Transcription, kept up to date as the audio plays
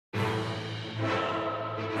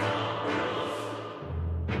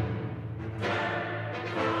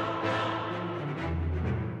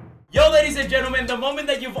ladies and gentlemen, the moment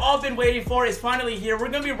that you've all been waiting for is finally here. We're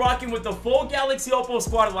going to be rocking with the full Galaxy Opal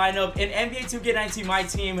squad lineup in NBA 2K19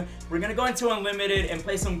 Myteam. We're going to go into Unlimited and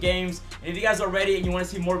play some games. And if you guys are ready and you want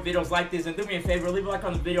to see more videos like this, then do me a favor, leave a like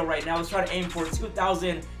on the video right now. Let's try to aim for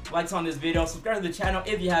 2,000 likes on this video. Subscribe to the channel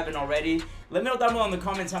if you haven't already. Let me know down below in the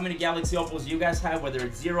comments how many Galaxy Opals you guys have, whether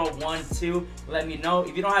it's 0, 1, 2. Let me know.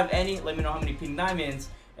 If you don't have any, let me know how many pink diamonds.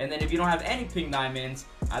 And then if you don't have any pink diamonds,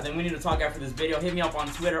 then we need to talk after this video. Hit me up on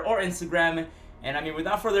Twitter or Instagram. And I mean,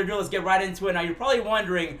 without further ado, let's get right into it. Now, you're probably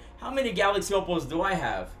wondering, how many Galaxy Opals do I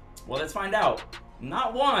have? Well, let's find out.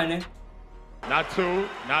 Not 1. Not 2,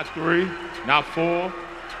 not 3, not 4,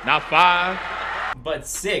 not 5. But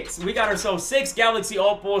 6. We got ourselves 6 Galaxy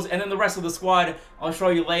Opals, and then the rest of the squad, I'll show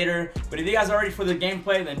you later. But if you guys are ready for the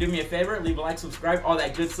gameplay, then do me a favor, leave a like, subscribe, all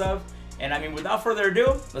that good stuff. And I mean, without further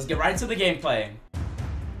ado, let's get right into the gameplay.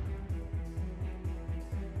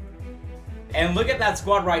 And look at that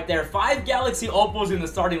squad right there. 5 Galaxy Opals in the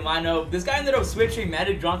starting lineup. This guy ended up switching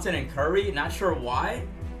Magic Johnson and Curry. Not sure why,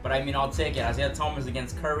 but I mean, I'll take it. Isiah Thomas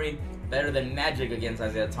against Curry. Better than Magic against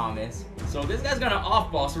Isiah Thomas. So this guy's gonna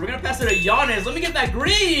off-ball. So we're gonna pass it to Giannis. Let me get that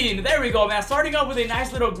green. There we go, man. Starting off with a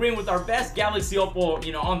nice little green with our best Galaxy Opal,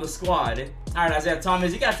 you know, on the squad. All right, Isiah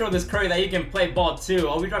Thomas, you gotta show this Curry that you can play ball too.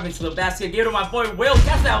 Oh, we driving to the basket. Give it to my boy Wilt.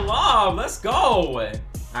 Catch that lob. Let's go.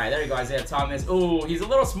 Alright, there you go, Isiah Thomas. Ooh, he's a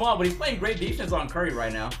little small, but he's playing great defense on Curry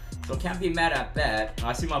right now. So can't be mad at that.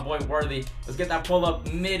 I see my boy Worthy. Let's get that pull-up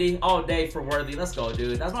midi all day for Worthy. Let's go,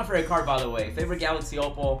 dude. That's my favorite card, by the way. Favorite Galaxy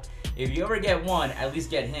Opal. If you ever get one, at least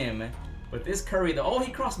get him. But this Curry, though. Oh,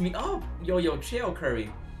 he crossed me up. Yo, chill, Curry.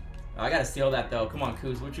 Oh, I gotta steal that, though. Come on,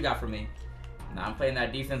 Kuz. What you got for me? Nah, I'm playing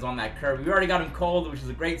that defense on that Curry. We already got him cold, which is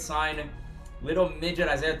a great sign. Little midget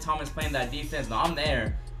Isiah Thomas playing that defense. No, I'm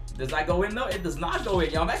there. Does that go in though? It does not go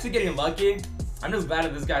in. Yo, I'm actually getting lucky. I'm just glad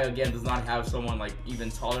that this guy again does not have someone like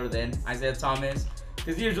even taller than Isiah Thomas,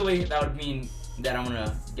 because usually that would mean that I'm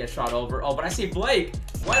gonna get shot over. Oh, but I see Blake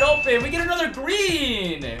wide open. We get another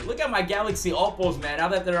green. Look at my Galaxy Opals, man. Now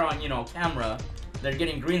that they're on, you know, camera, they're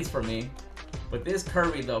getting greens for me. But this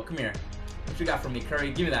Curry though, come here. What you got for me,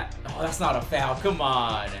 Curry? Give me that. Oh, that's not a foul. Come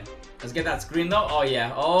on. Let's get that screen though. Oh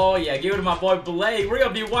yeah. Oh yeah. Give it to my boy Blake. We're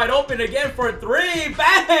gonna be wide open again for 3.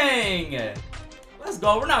 Bang! Let's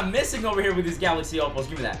go. We're not missing over here with these Galaxy Opals.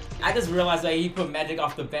 Give me that. I just realized that he put Magic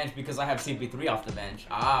off the bench because I have CP3 off the bench.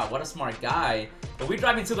 Ah, what a smart guy. But we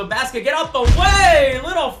driving to the basket. Get out the way,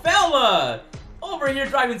 little fella. Over here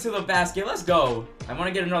driving to the basket. Let's go. I want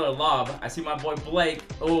to get another lob. I see my boy Blake.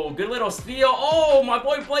 Oh, good little steal. Oh, my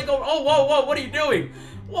boy Blake over. Oh, whoa. What are you doing?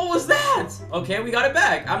 What was that? Okay, we got it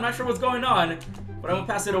back. I'm not sure what's going on, but I'm gonna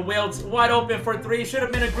pass it to Wilt. Wide open for 3. Should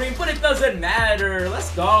have been a green, but it doesn't matter.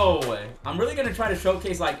 Let's go. I'm really gonna try to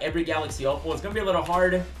showcase like every Galaxy Opal. It's gonna be a little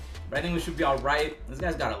hard, but I think we should be all right. This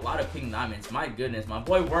guy's got a lot of pink diamonds. My goodness. My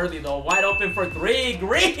boy Worthy though, wide open for 3.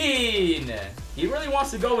 Green. He really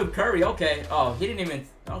wants to go with Curry. Okay. Oh, he didn't even.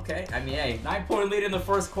 Okay. I mean, hey, 9-point lead in the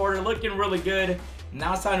first quarter, looking really good.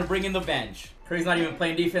 Now it's time to bring in the bench. Curry's not even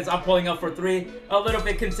playing defense. I'm pulling up for 3. A little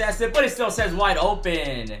bit contested, but it still says wide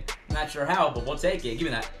open. Not sure how, but we'll take it. Give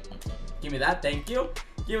me that. Give me that. Thank you.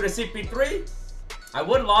 Give it a CP3. I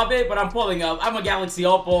would lob it, but I'm pulling up. I'm a Galaxy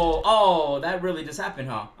Opal. Oh, that really just happened,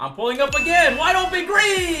 huh? I'm pulling up again. Wide open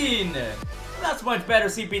green. That's much better,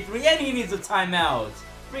 CP3. And he needs a timeout.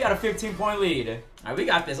 We got a 15-point lead. All right, we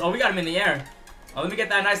got this. Oh, we got him in the air. Oh, let me get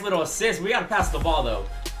that nice little assist. We got to pass the ball, though.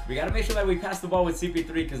 We gotta make sure that we pass the ball with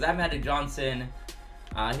CP3 because that Magic Johnson,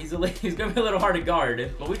 he's gonna be a little hard to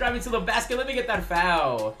guard. But we drive into the basket. Let me get that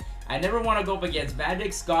foul. I never want to go up against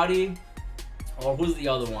Magic, Scotty, or who's the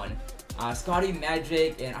other one? Scotty,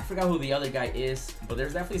 Magic, and I forgot who the other guy is. But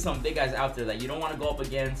there's definitely some big guys out there that you don't want to go up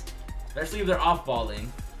against, especially if they're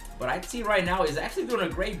off-balling. But IT right now is actually doing a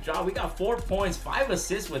great job. We got 4 points, 5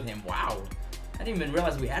 assists with him. Wow, I didn't even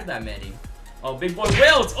realize we had that many. Oh, big boy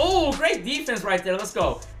Wilt. Oh, great defense right there. Let's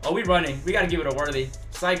go. Oh, we running. We got to give it a Worthy.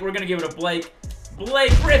 Psych, we're going to give it a Blake.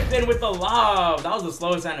 Blake Griffin with the lob. That was the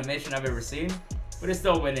slowest animation I've ever seen. But it's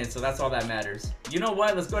still winning, so that's all that matters. You know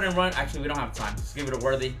what? Let's go ahead and run. Actually, we don't have time. Just give it a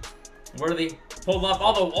Worthy. Worthy. Pull up.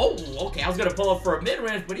 Although, oh, okay. I was going to pull up for a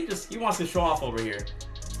mid-range, but he wants to show off over here.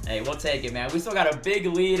 Hey, we'll take it, man. We still got a big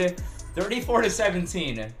lead.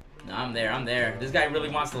 34-17. No, I'm there. This guy really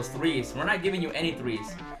wants those 3s. We're not giving you any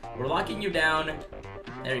 3s. We're locking you down.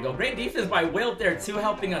 There you go. Great defense by Wilt there, too,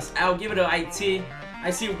 helping us out. Give it to IT.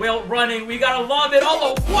 I see Wilt running. We gotta love it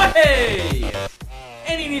all the way.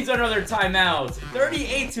 And he needs another timeout.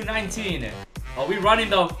 38-19. Oh, we running,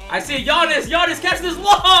 though. I see Giannis. Giannis, catch this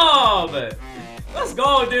lob. Let's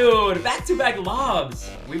go, dude. Back-to-back lobs.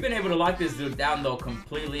 We've been able to lock this dude down, though,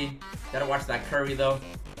 completely. Gotta watch that Curry, though.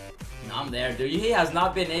 No, I'm there, dude. He has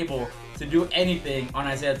not been able to do anything on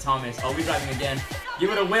Isiah Thomas. Oh, we're driving again. Give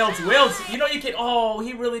it a Wilt. Wilt, you know you can... Oh,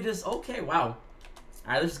 he really just... Okay, wow. All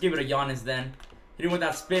right, let's just give it a Giannis, then. Hit him with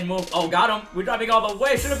that spin move. Oh, got him. We're driving all the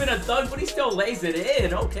way. Should have been a dunk, but he still lays it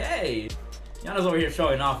in. Okay. Giannis over here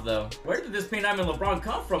showing off, though. Where did this P9 and LeBron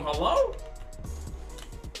come from? Hello?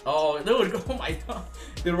 Oh, dude. Oh, my God.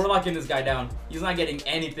 Dude, we're locking this guy down. He's not getting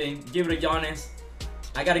anything. Give it a Giannis.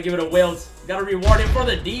 I gotta give it a Wilt. Gotta reward him for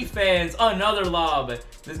the defense. Another lob.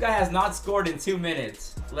 This guy has not scored in 2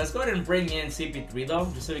 minutes. Let's go ahead and bring in CP3, though,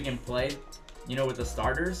 just so we can play, you know, with the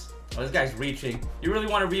starters. Oh, this guy's reaching. You really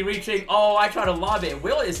want to be reaching? Oh, I try to lob it.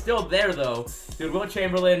 Wilt is still there, though. Dude, Wilt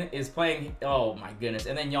Chamberlain is playing... Oh, my goodness.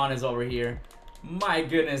 And then Giannis over here. My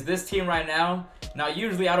goodness. This team right now... Now,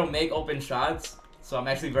 usually I don't make open shots, so I'm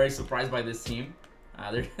actually very surprised by this team.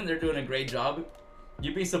 They're doing a great job.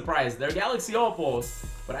 You'd be surprised. They're Galaxy Opals,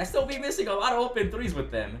 but I still be missing a lot of open threes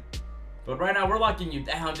with them. But right now, we're locking you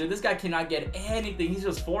down, dude. This guy cannot get anything. He's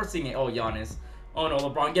just forcing it. Oh, Giannis. Oh, no,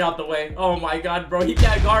 LeBron, get out the way. Oh, my God, bro. He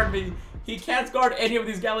can't guard me. He can't guard any of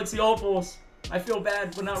these Galaxy Opals. I feel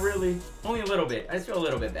bad, but not really. Only a little bit. I just feel a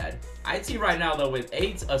little bit bad. IT right now, though, with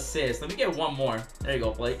 8 assists. Let me get one more. There you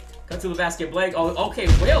go, Blake. Cut to the basket, Blake. Oh, okay,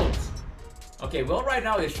 Wilt. Okay, Wilt right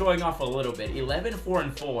now is showing off a little bit. 11, 4,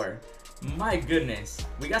 and 4. My goodness.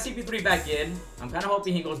 We got CP3 back in. I'm kind of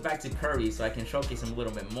hoping he goes back to Curry so I can showcase him a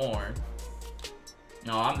little bit more.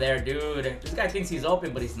 No, I'm there, dude. This guy thinks he's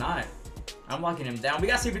open, but he's not. I'm locking him down. We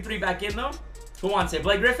got CP3 back in, though. Who wants it?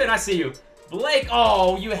 Blake Griffin, I see you. Blake,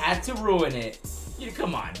 oh, you had to ruin it.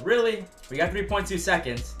 Come on, really? We got 3.2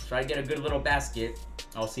 seconds. Try to get a good little basket.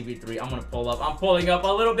 Oh, CP3, I'm going to pull up. I'm pulling up a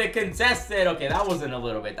little bit contested. Okay, that wasn't a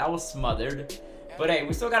little bit. That was smothered. But hey,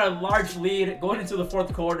 we still got a large lead going into the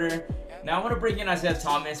 4th quarter. Now I'm going to bring in Isiah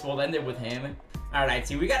Thomas. We'll end it with him. All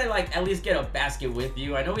right, IT, we got to, like, at least get a basket with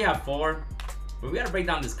you. I know we have 4, but we got to break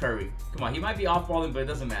down this Curry. Come on, he might be off-balling, but it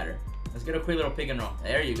doesn't matter. Let's get a quick little pick and roll.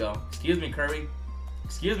 There you go. Excuse me, Curry.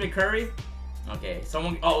 Excuse me, Curry. Okay,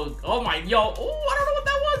 someone... Oh my... Yo. Oh, I don't know what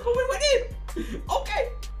that was, but we went in. Okay.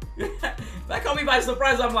 That caught me by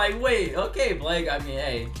surprise. I'm like, wait. Okay, Blake. I mean,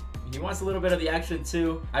 hey. He wants a little bit of the action,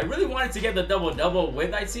 too. I really wanted to get the double-double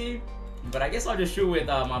with IT, but I guess I'll just shoot with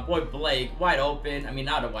my boy Blake. Wide open. I mean,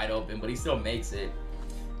 not a wide open, but he still makes it.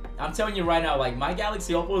 I'm telling you right now, like, my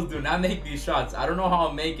Galaxy Opals do not make these shots. I don't know how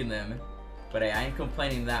I'm making them, but hey, I ain't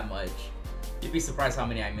complaining that much. You'd be surprised how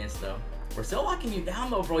many I missed, though. We're still locking you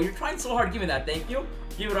down, though, bro. You're trying so hard. Give me that. Thank you.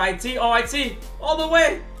 Give it IT. Oh, IT. All the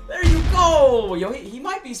way. There you go. Yo, he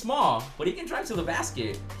might be small, but he can drive to the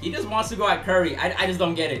basket. He just wants to go at Curry. I just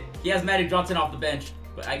don't get it. He has Magic Johnson off the bench,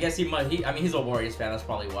 but I guess I mean, he's a Warriors fan. That's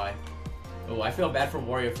probably why. Oh, I feel bad for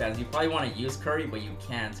Warrior fans. You probably want to use Curry, but you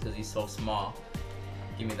can't because he's so small.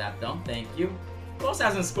 Give me that, though. Thank you. Who else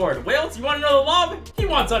hasn't scored? Wilt, you want another lob? He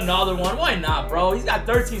wants another one. Why not, bro? He's got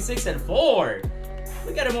 13, 6, and 4.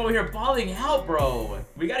 Look at him over here balling out, bro.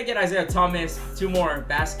 We got to get Isiah Thomas 2 more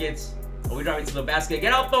baskets. Oh, we driving to the basket.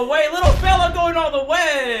 Get out the way. Little fella going all the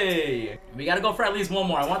way. We got to go for at least 1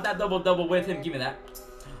 more. I want that double-double with him. Give me that.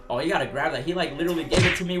 Oh, you got to grab that. He, like, literally gave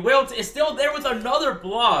it to me. Wilt is still there with another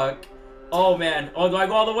block. Oh, man. Oh, do I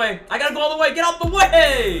go all the way? I got to go all the way. Get out the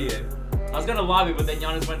way. I was going to lob it, but then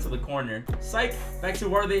Giannis went to the corner. Psych. Back to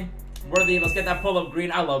Worthy. Worthy, let's get that pull-up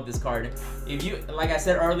green. I love this card. If you, like I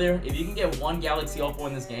said earlier, if you can get 1 Galaxy Opal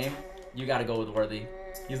in this game, you got to go with Worthy.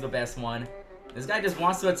 He's the best one. This guy just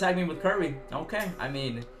wants to attack me with Curry. Okay. I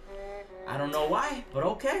mean, I don't know why, but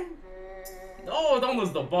okay. Oh, don't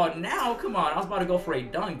lose the ball now. Come on. I was about to go for a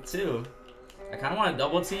dunk, too. I kind of want to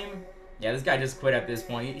double team. Yeah, this guy just quit at this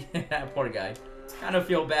point. Poor guy. Kind of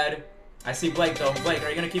feel bad. I see Blake, though. Blake, are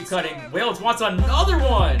you going to keep cutting? Wilt wants another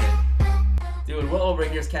one. Dude, Wilt over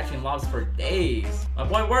here is catching lobs for days. My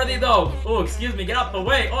boy Worthy, though. Oh, excuse me. Get out the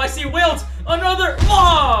way. Oh, I see Wilt. Another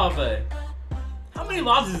lob. How many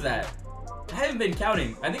lobs is that? I haven't been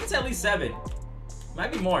counting. I think it's at least 7.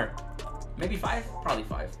 Might be more. Maybe 5? Probably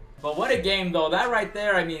 5. But what a game, though. That right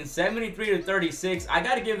there, I mean, 73-36. I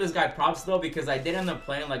got to give this guy props, though, because I did end up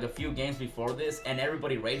playing, like, a few games before this, and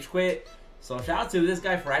everybody rage quit. So, shout out to this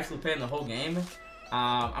guy for actually playing the whole game.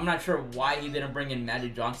 I'm not sure why he didn't bring in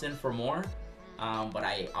Magic Johnson for more. But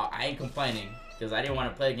I ain't complaining, because I didn't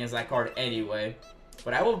want to play against that card anyway.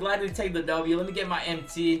 But I will gladly take the W. Let me get my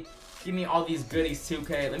MT. Give me all these goodies,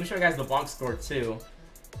 2K. Let me show you guys the box score, too.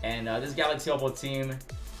 And this Galaxy Opal team,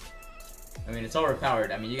 I mean, it's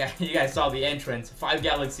overpowered. I mean, you guys saw the entrance. 5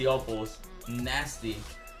 Galaxy Opals. Nasty.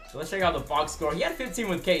 So let's check out the box score. He had 15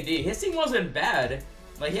 with KD. His team wasn't bad.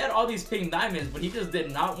 Like, he had all these pink diamonds, but he just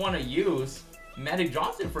did not want to use Magic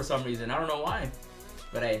Johnson for some reason. I don't know why.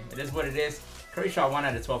 But hey, it is what it is. Curry shot 1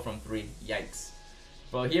 out of 12 from 3. Yikes.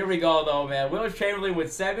 But here we go, though, man. Wilt Chamberlain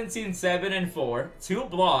with 17, 7, and 4. 2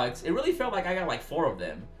 blocks. It really felt like I got like 4 of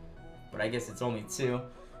them. But I guess it's only 2.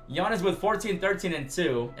 Giannis with 14, 13, and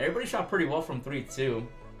 2. Everybody shot pretty well from 3, too.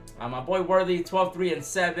 My boy Worthy, 12, 3, and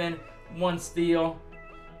 7. 1 steal.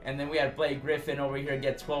 And then we had Blake Griffin over here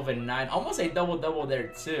get 12 and 9. Almost a double-double there,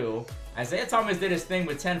 too. Isiah Thomas did his thing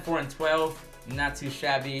with 10, 4, and 12. Not too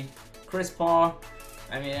shabby. Chris Paul,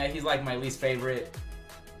 I mean, he's like my least favorite.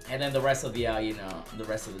 And then the rest of the, you know, the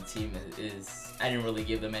rest of the team is I didn't really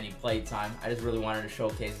give them any play time. I just really wanted to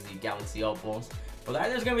showcase the Galaxy Opals. But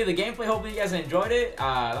that is going to be the gameplay. Hopefully you guys enjoyed it.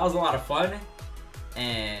 That was a lot of fun.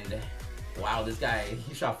 And, wow, this guy,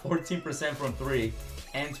 he shot 14% from 3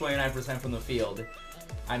 and 29% from the field.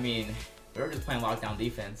 I mean, we were just playing lockdown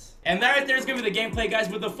defense. And that right there is going to be the gameplay, guys,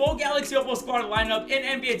 with the full Galaxy Opal squad lineup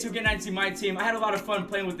in NBA 2K19 Myteam. I had a lot of fun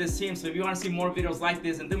playing with this team, so if you want to see more videos like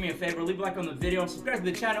this, then do me a favor, leave a like on the video, subscribe to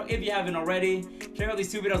the channel if you haven't already. Check out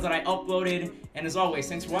these 2 videos that I uploaded, and as always,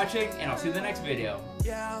 thanks for watching, and I'll see you in the next video.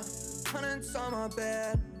 Yeah, hundreds on my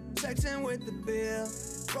bed, texting with the bill,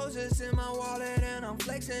 roses in my wallet, and I'm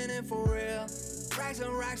flexing it for real. Racks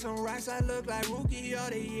and racks and racks, I look like rookie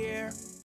of the year.